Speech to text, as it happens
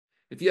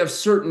If you have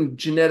certain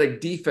genetic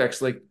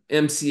defects like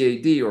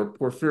MCAD or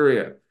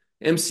porphyria,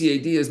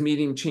 MCAD is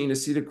medium chain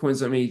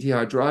acetylcoenzyme A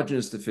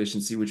dehydrogenase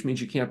deficiency, which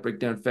means you can't break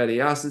down fatty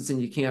acids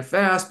and you can't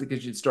fast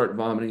because you'd start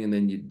vomiting and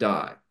then you'd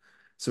die.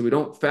 So we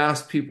don't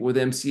fast people with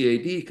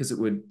MCAD because it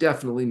would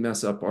definitely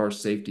mess up our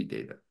safety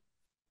data.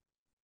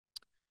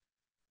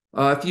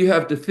 If you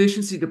have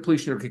deficiency,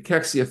 depletion, or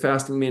cachexia,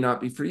 fasting may not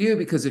be for you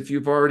because if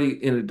you've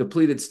already in a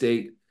depleted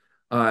state,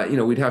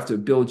 we'd have to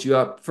build you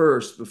up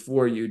first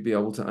before you'd be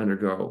able to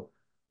undergo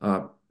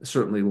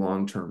certainly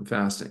long-term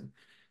fasting.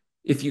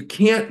 If you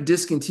can't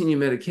discontinue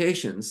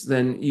medications,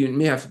 then you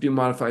may have to do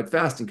modified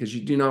fasting because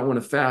you do not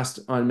want to fast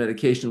on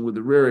medication with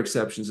the rare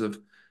exceptions of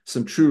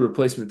some true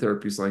replacement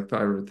therapies like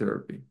thyroid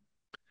therapy.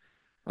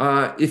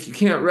 If you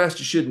can't rest,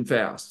 you shouldn't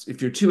fast.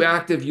 If you're too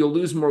active, you'll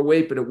lose more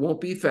weight, but it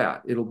won't be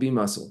fat. It'll be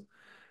muscle.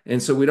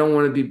 And so we don't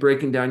want to be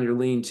breaking down your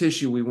lean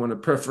tissue. We want to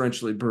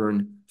preferentially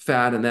burn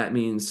fat, and that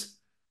means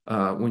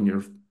when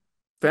you're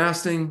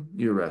fasting,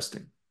 you're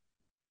resting.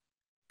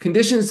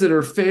 Conditions that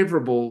are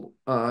favorable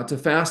to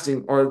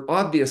fasting are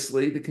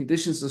obviously the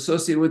conditions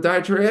associated with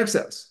dietary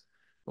excess.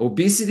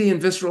 Obesity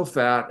and visceral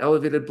fat,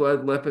 elevated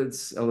blood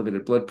lipids,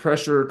 elevated blood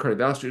pressure,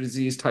 cardiovascular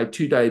disease, type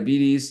 2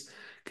 diabetes,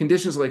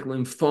 conditions like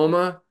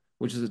lymphoma,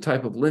 which is a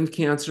type of lymph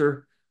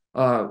cancer,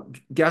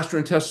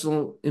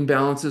 gastrointestinal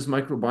imbalances,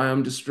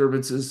 microbiome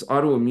disturbances,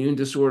 autoimmune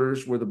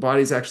disorders where the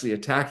body's actually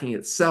attacking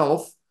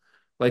itself,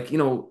 like,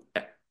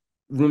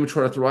 rheumatoid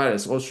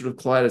arthritis, ulcerative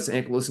colitis,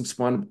 ankylosing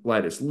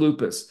spondylitis,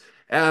 lupus,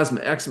 asthma,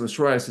 eczema,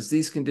 psoriasis.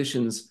 These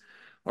conditions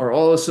are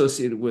all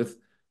associated with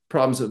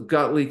problems of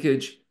gut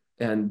leakage.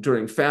 And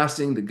during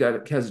fasting, the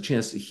gut has a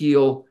chance to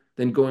heal.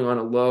 Then going on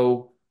a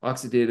low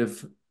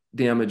oxidative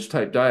damage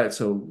type diet,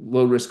 so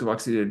low risk of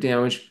oxidative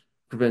damage,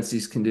 prevents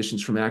these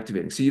conditions from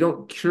activating. So you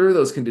don't cure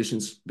those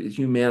conditions, but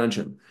you manage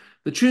them.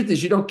 The truth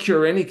is you don't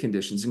cure any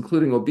conditions,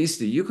 including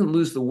obesity. You can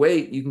lose the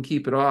weight, you can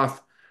keep it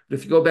off, but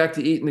if you go back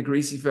to eating the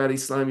greasy, fatty,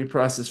 slimy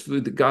processed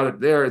food that got it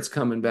there, it's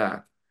coming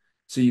back.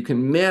 So you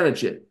can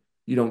manage it,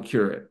 you don't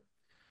cure it.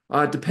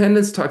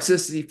 Dependence,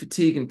 toxicity,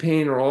 fatigue, and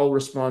pain are all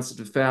responsive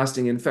to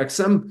fasting. In fact,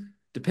 some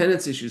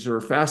dependence issues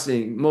are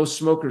fascinating. Most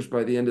smokers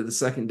by the end of the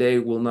second day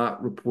will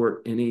not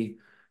report any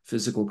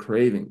physical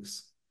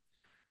cravings.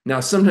 Now,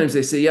 sometimes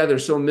they say, yeah, they're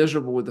so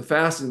miserable with the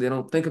fasting, they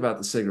don't think about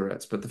the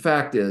cigarettes. But the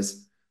fact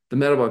is, the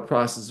metabolic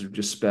processes are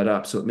just sped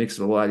up. So it makes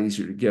it a lot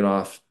easier to get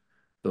off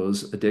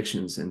those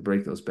addictions and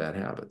break those bad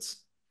habits.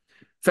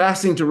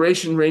 Fasting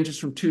duration ranges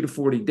from 2 to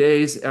 40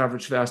 days.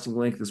 Average fasting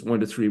length is 1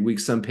 to 3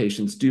 weeks. Some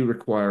patients do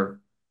require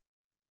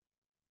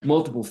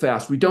multiple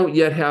fasts. We don't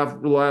yet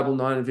have reliable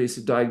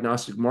non-invasive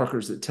diagnostic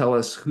markers that tell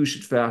us who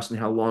should fast and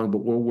how long, but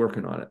we're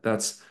working on it.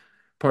 That's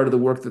part of the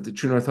work that the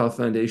True North Health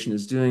Foundation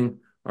is doing.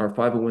 Our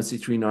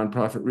 501c3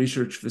 nonprofit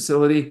research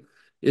facility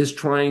is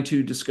trying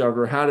to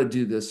discover how to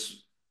do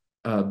this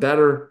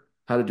better,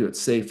 how to do it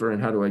safer,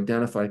 and how to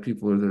identify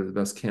people that are the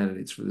best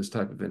candidates for this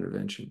type of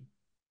intervention.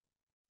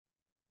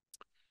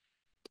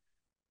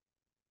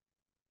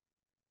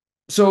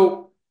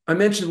 So I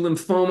mentioned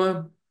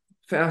lymphoma.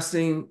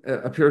 Fasting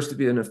appears to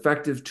be an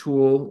effective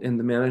tool in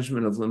the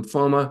management of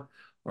lymphoma.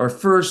 Our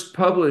first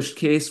published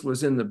case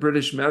was in the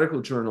British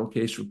Medical Journal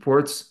Case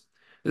Reports.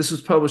 This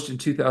was published in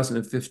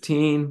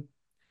 2015.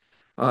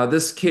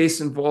 This case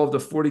involved a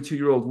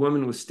 42-year-old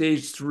woman with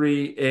stage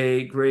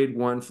 3A grade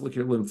 1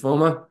 follicular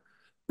lymphoma.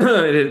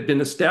 It had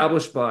been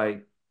established by,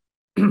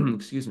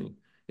 excuse me,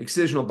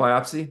 excisional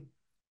biopsy.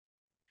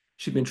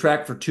 She'd been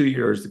tracked for 2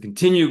 years. The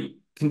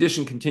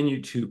condition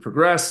continued to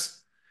progress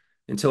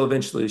until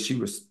eventually she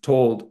was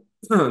told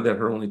that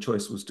her only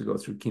choice was to go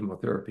through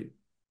chemotherapy.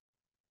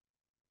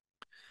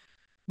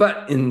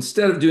 But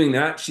instead of doing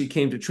that, she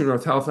came to True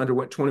North Health,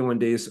 underwent 21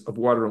 days of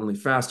water-only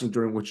fasting,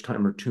 during which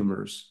time her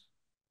tumors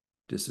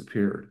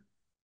disappeared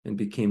and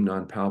became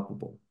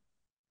non-palpable.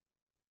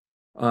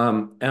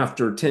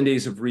 After 10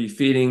 days of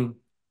refeeding,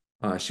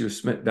 she was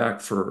sent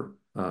back for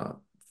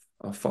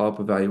a follow-up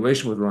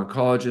evaluation with her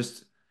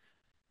oncologist.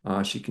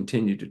 She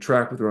continued to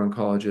track with her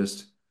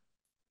oncologist.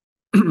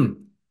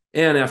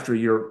 And after a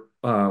year,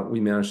 we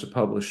managed to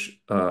publish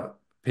a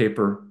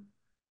paper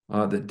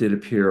that did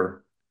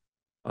appear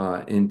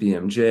in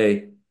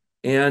BMJ.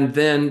 And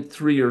then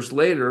 3 years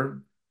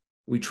later,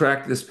 we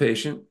tracked this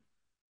patient,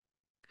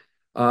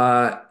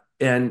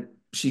 and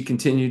she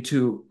continued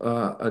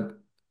to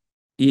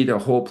eat a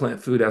whole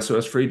plant food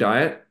SOS-free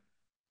diet.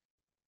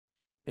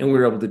 And we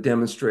were able to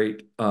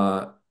demonstrate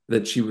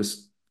that she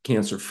was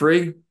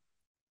cancer-free,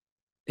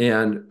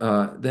 and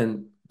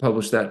then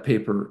published that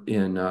paper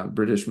in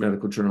British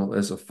Medical Journal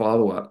as a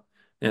follow-up.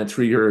 And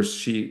 3 years,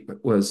 she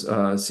was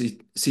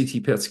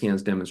CT PET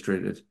scans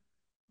demonstrated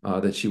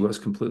that she was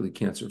completely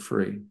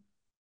cancer-free.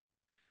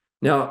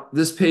 Now,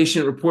 this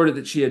patient reported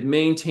that she had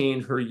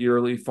maintained her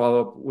yearly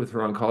follow-up with her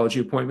oncology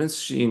appointments.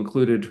 She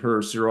included her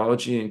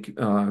serology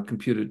and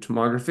computed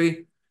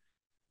tomography,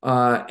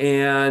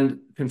 and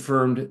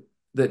confirmed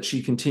that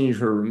she continued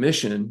her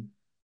remission.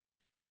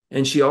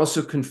 And she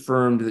also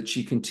confirmed that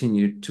she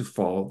continued to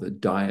follow the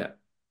diet.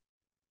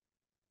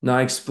 Now,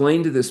 I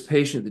explained to this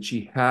patient that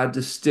she had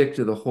to stick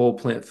to the whole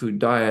plant food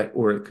diet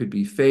or it could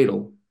be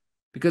fatal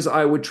because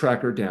I would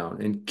track her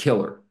down and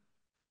kill her.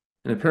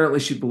 And apparently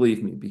she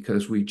believed me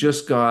because we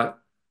just got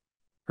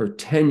her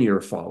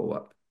 10-year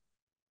follow-up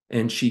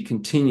and she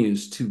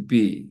continues to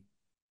be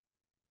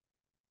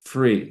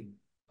free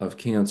of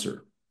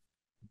cancer.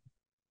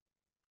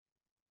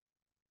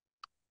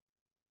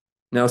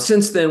 Now,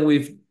 since then,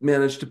 we've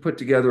managed to put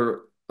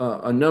together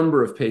a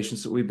number of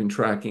patients that we've been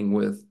tracking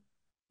with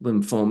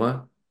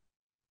lymphoma.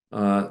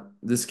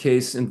 This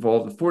case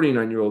involved a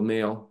 49-year-old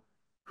male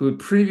who had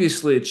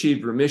previously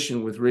achieved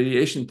remission with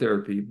radiation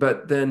therapy,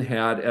 but then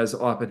had, as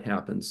often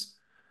happens,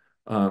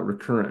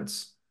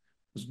 recurrence.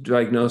 Was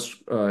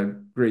diagnosed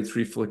grade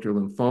 3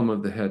 follicular lymphoma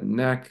of the head and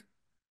neck.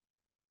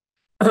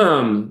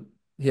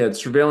 He had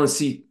surveillance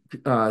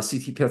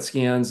CT PET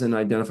scans and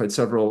identified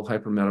several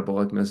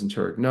hypermetabolic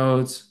mesenteric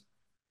nodes.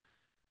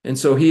 And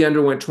so he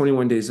underwent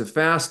 21 days of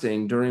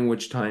fasting, during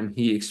which time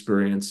he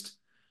experienced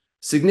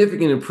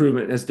significant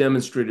improvement as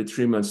demonstrated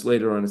 3 months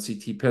later on a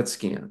CT PET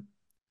scan.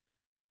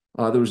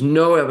 There was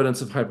no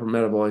evidence of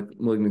hypermetabolic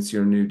malignancy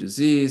or new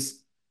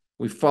disease.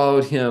 We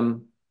followed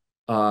him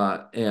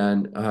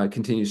and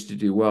continues to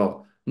do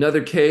well.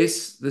 Another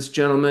case, this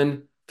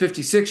gentleman,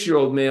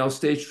 56-year-old male,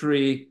 stage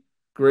 3,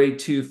 grade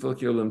 2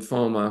 follicular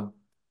lymphoma,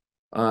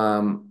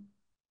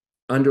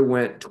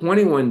 underwent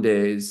 21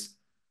 days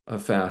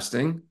of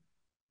fasting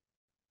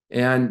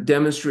and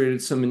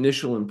demonstrated some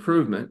initial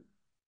improvement.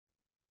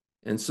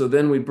 And so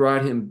then we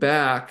brought him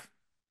back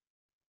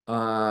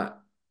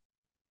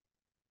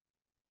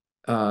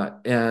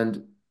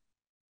and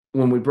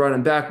when we brought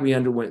him back, we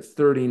underwent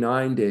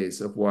 39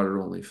 days of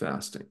water-only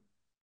fasting.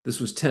 This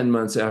was 10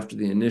 months after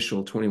the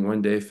initial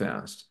 21-day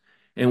fast.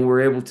 And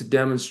we're able to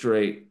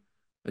demonstrate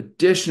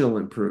additional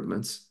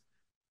improvements.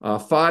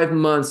 5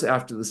 months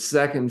after the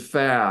second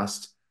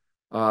fast,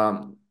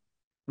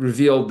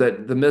 revealed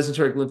that the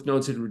mesenteric lymph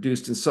nodes had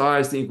reduced in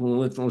size, the inguinal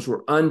lymph nodes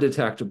were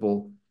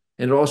undetectable,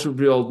 and it also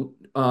revealed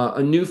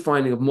a new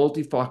finding of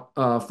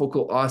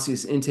multifocal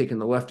osseous intake in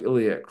the left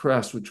iliac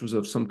crest, which was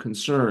of some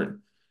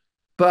concern.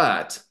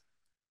 But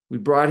we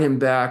brought him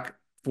back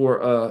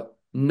for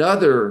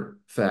another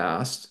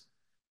fast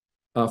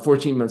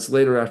 14 months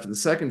later after the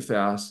second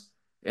fast,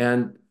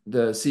 and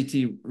the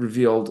CT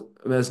revealed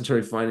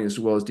mesenteric finding as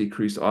well as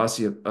decreased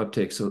ossea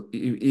uptake. So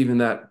even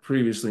that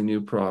previously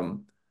new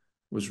problem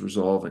was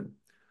resolving.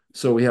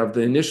 So we have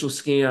the initial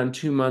scan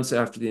 2 months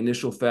after the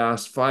initial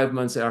fast, 5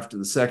 months after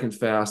the second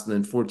fast, and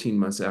then 14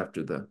 months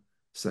after the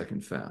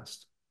second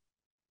fast.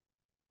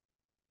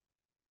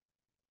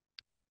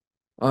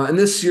 And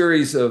this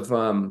series of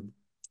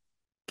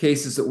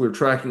cases that we're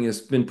tracking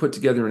has been put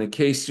together in a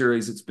case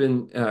series. It's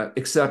been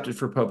accepted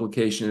for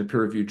publication in a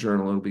peer-reviewed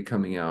journal. It'll be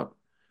coming out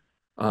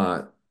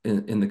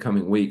in the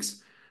coming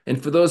weeks.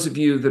 And for those of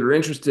you that are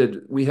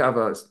interested, we have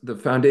the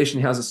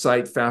foundation has a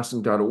site,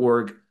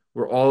 fasting.org,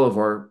 where all of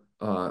our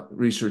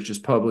research is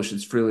published.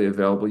 It's freely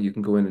available. You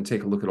can go in and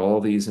take a look at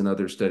all these and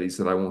other studies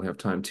that I won't have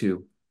time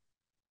to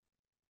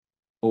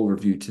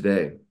overview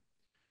today.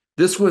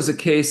 This was a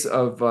case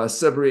of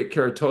seborrheic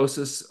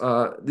keratosis.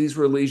 These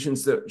were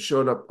lesions that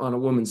showed up on a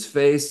woman's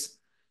face.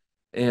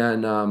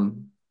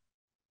 And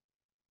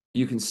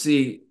you can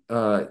see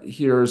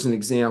here's an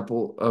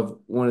example of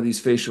one of these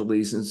facial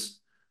lesions.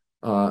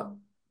 A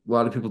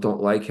lot of people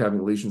don't like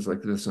having lesions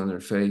like this on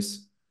their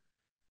face.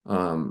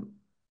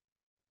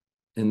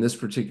 In this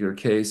particular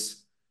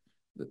case,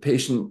 the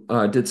patient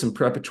did some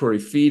preparatory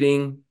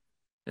feeding,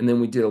 and then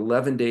we did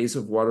 11 days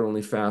of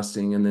water-only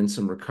fasting and then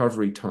some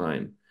recovery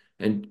time.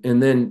 And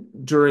then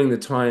during the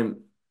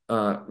time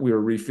we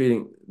were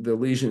refeeding, the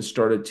lesion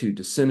started to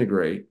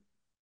disintegrate.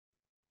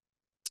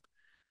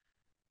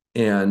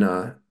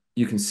 And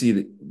you can see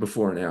the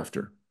before and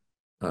after.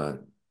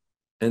 And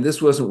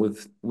this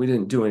wasn't we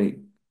didn't do any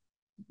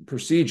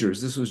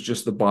procedures. This was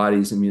just the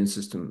body's immune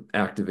system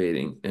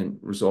activating and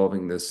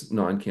resolving this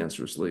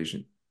non-cancerous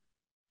lesion.